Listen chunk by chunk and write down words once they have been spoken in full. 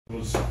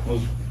Was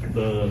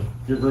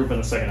your group in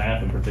the second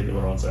half in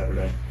particular on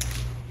Saturday?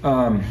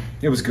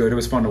 It was good. It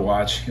was fun to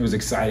watch. It was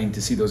exciting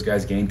to see those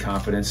guys gain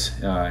confidence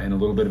in a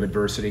little bit of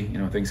adversity.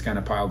 Things kind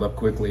of piled up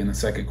quickly in the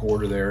second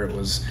quarter there. It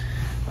was,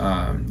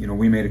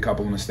 we made a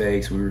couple of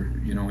mistakes.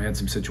 We had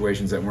some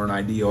situations that weren't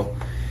ideal.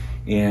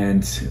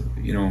 And,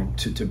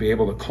 to be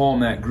able to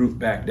calm that group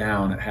back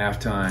down at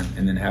halftime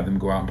and then have them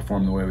go out and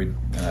perform the way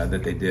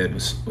that they did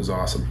was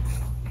awesome.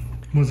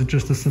 Was it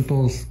just as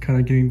simple as kind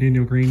of getting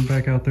Daniel Green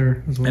back out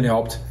there as well? It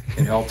helped.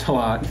 It helped a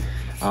lot.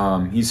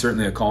 He's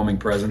certainly a calming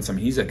presence. I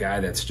mean, he's a guy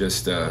that's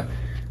just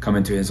come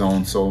into his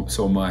own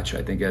so much.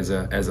 I think as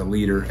a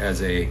leader,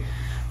 as a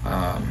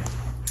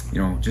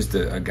just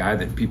a guy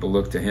that people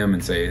look to him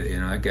and say,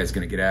 that guy's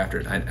going to get after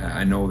it.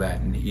 I know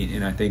that,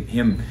 and I think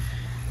him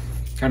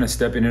kind of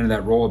stepping into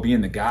that role of being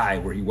the guy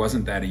where he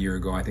wasn't that a year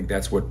ago, I think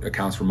that's what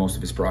accounts for most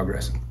of his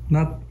progress.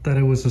 Not that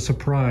it was a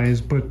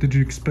surprise, but did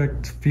you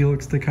expect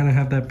Felix to kind of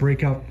have that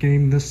breakout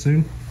game this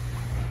soon?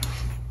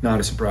 Not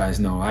a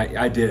surprise, no.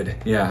 I did.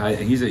 Yeah,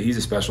 he's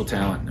a special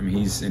talent. I mean,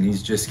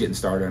 he's just getting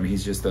started. I mean,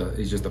 he's just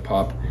a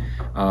pup.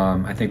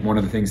 I think one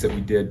of the things that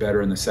we did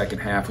better in the second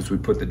half was we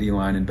put the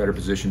D-line in better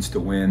positions to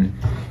win,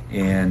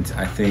 and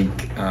I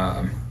think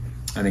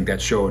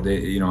that showed,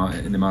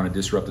 in the amount of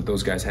disrupt that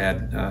those guys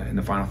had in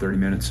the final 30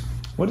 minutes.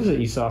 What is it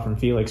you saw from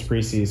Felix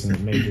preseason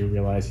that made you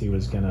realize he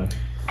was going to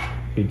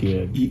be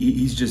good?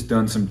 He's just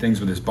done some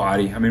things with his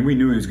body. I mean, we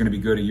knew he was going to be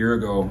good a year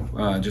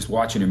ago, just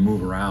watching him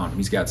move around.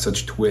 He's got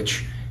such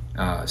twitch,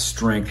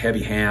 strength,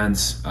 heavy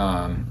hands,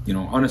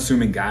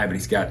 unassuming guy, but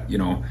he's got,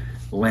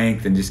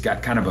 length and just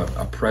got kind of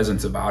a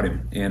presence about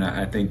him. And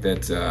I think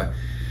that, a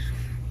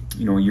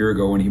year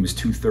ago when he was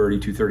 230,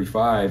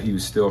 235, he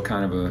was still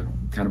kind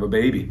of a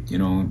baby.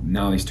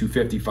 Now he's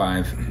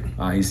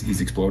 255.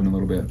 He's exploding a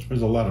little bit.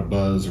 There's a lot of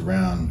buzz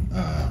around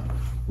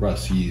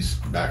Russ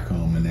Yeast back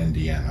home in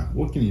Indiana.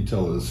 What can you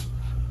tell his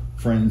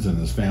friends and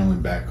his family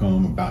back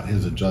home about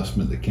his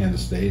adjustment to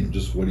Kansas State and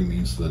just what he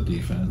means to the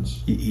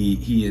defense?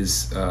 He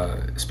is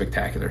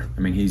spectacular. I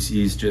mean,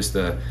 he's just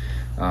a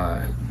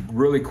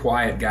really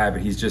quiet guy,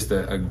 but he's just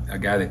a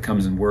guy that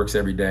comes and works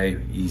every day.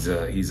 He's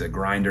a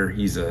grinder.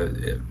 He's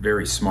a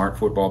very smart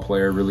football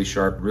player, really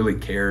sharp, really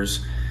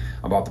cares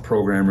about the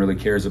program, really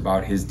cares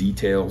about his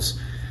details.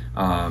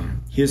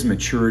 His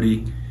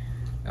maturity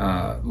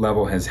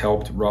level has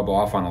helped rub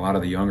off on a lot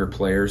of the younger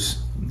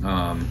players.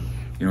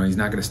 He's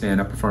not going to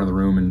stand up in front of the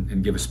room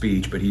and give a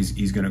speech, but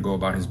he's going to go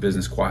about his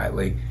business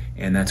quietly,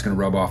 and that's going to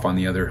rub off on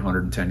the other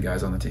 110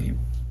 guys on the team.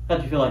 How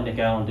did you feel like Nick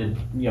Allen did,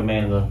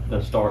 man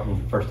the start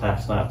in the first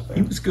half snaps there?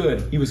 He was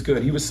good. He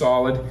was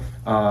solid.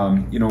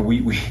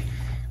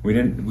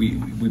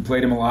 We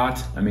played him a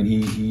lot. I mean,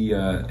 he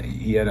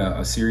had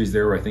a series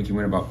there where I think he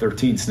went about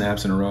 13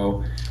 snaps in a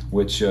row,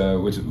 which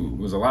was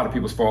a lot of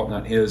people's fault,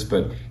 not his.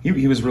 But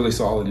he was really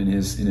solid in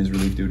his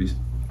relief duties.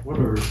 What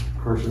are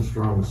Carson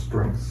Strong's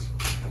strengths?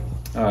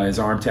 His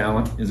arm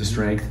talent is a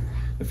strength.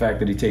 The fact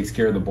that he takes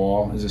care of the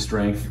ball is a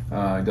strength.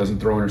 He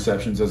doesn't throw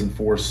interceptions, doesn't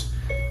force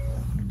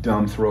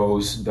dumb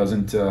throws,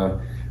 doesn't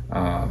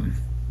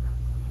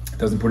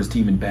put his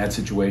team in bad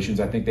situations.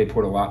 I think they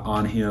put a lot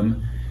on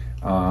him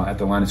at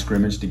the line of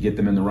scrimmage to get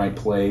them in the right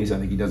plays. I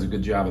think he does a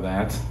good job of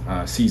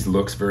that. Sees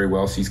looks very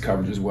well, sees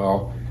coverage as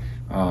well.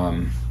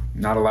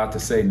 Not a lot to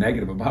say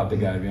negative about the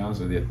guy, to be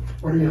honest with you.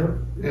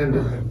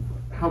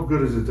 How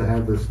good is it to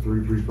have this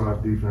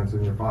 3-3-5 defense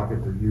in your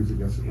pocket to use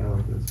against a guy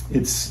like this?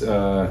 It's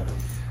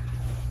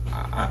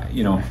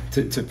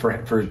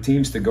for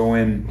teams to go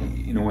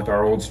in, with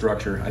our old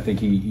structure, I think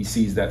he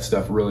sees that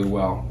stuff really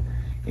well,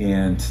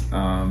 and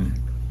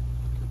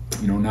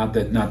not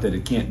that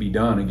it can't be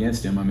done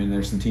against him. I mean,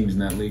 there's some teams in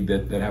that league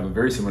that have a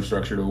very similar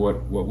structure to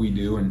what we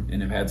do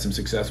and have had some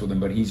success with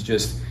him. But he's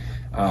just,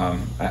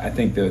 I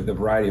think the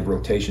variety of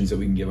rotations that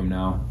we can give him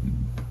now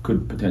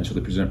could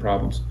potentially present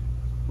problems.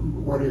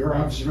 What are your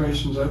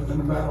observations of the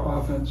Nevada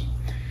offense?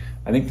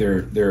 I think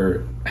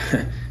they're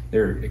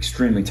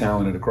extremely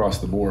talented across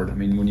the board. I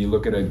mean, when you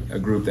look at a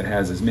group that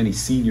has as many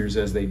seniors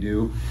as they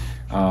do,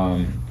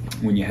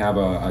 when you have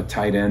a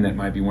tight end that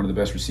might be one of the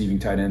best receiving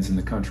tight ends in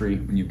the country,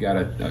 when you've got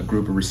a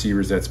group of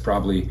receivers that's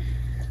probably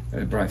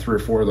 3 or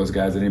 4 of those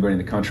guys that anybody in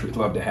the country would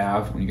love to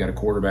have, when you got a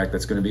quarterback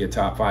that's going to be a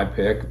top 5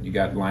 pick, you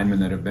got linemen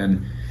that have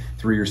been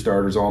 3-year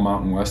starters, all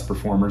Mountain West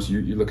performers,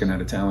 you're looking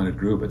at a talented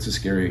group. It's a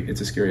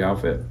scary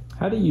outfit.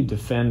 How do you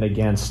defend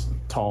against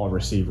tall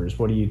receivers?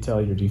 What do you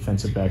tell your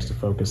defensive backs to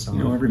focus on?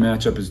 Every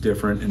matchup is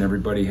different, and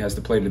everybody has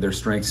to play to their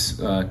strengths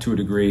to a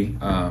degree.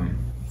 A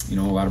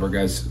lot of our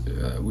guys,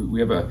 we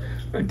have a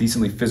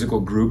decently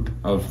physical group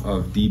of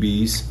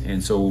DBs,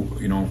 and so,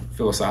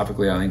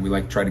 philosophically, I think we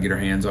like to try to get our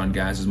hands on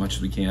guys as much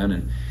as we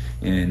can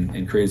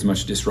and create as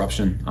much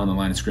disruption on the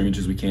line of scrimmage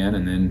as we can,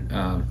 and then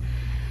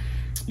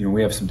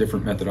we have some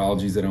different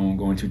methodologies that I won't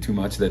go into too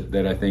much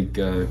that I think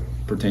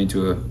pertain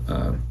to a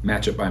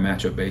matchup by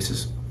matchup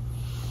basis.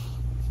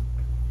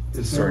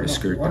 Sorry to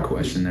skirt the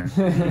question there.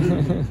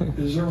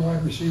 Is there a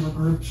wide receiver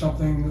group,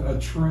 a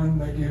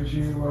trend that gives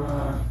you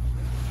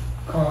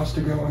cause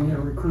to go in your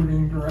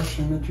recruiting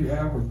direction that you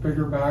have with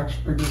bigger backs,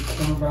 bigger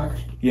cornerbacks?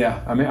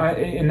 Yeah, I mean,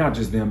 and not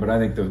just them, but I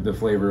think the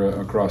flavor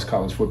across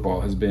college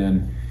football has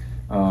been,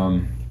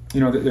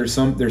 there's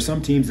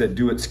some teams that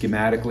do it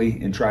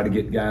schematically and try to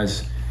get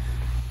guys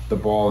the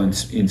ball in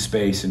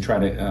space and try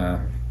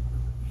to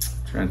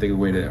think of a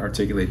way to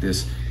articulate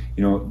this.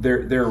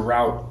 Their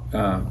route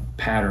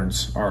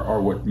patterns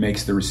are what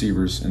makes the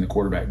receivers and the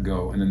quarterback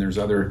go, and then there's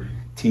other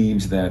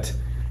teams that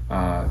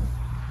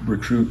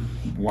recruit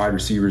wide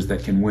receivers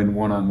that can win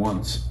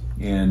one-on-ones.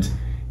 And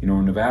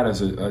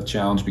Nevada's a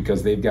challenge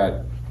because they've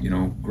got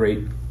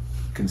great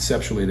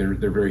conceptually,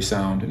 they're very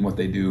sound in what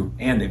they do,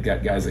 and they've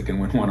got guys that can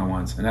win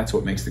one-on-ones, and that's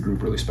what makes the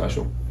group really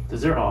special.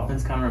 Does their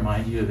offense kind of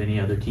remind you of any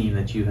other team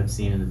that you have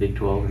seen in the Big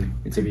 12?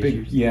 It's a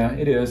big, yeah,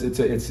 it is.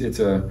 It's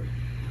a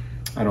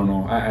I don't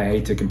know. I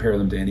hate to compare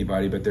them to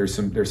anybody, but there's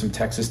some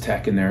Texas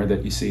Tech in there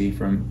that you see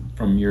from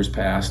years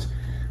past.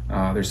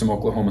 There's some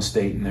Oklahoma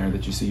State in there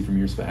that you see from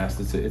years past.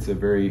 It's a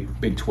very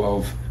Big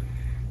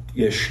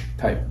 12-ish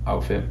type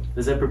outfit.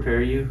 Does that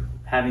prepare you?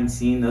 Having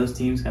seen those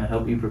teams kind of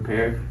help you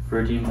prepare for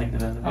a team like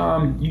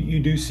Nevada?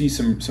 You do see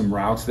some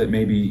routes that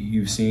maybe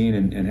you've seen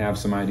and have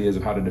some ideas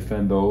of how to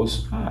defend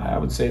those. I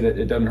would say that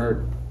it doesn't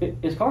hurt.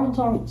 Is Carson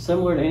Tong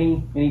similar to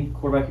any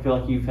quarterback you feel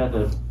like you've had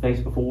to face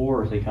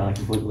before, or is he kind of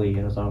completely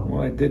in his own?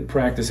 Well, I did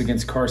practice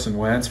against Carson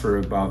Wentz for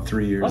about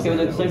 3 years. Okay,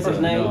 well, the same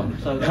first name,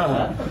 so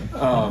that's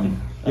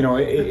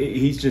that.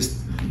 He's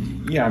just,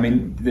 yeah, I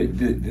mean,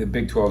 the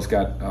Big 12's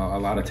got a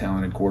lot of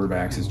talented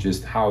quarterbacks. It's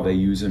just how they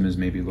use them is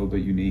maybe a little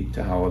bit unique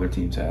to how other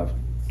teams have.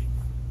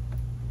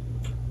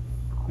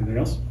 Anything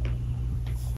else?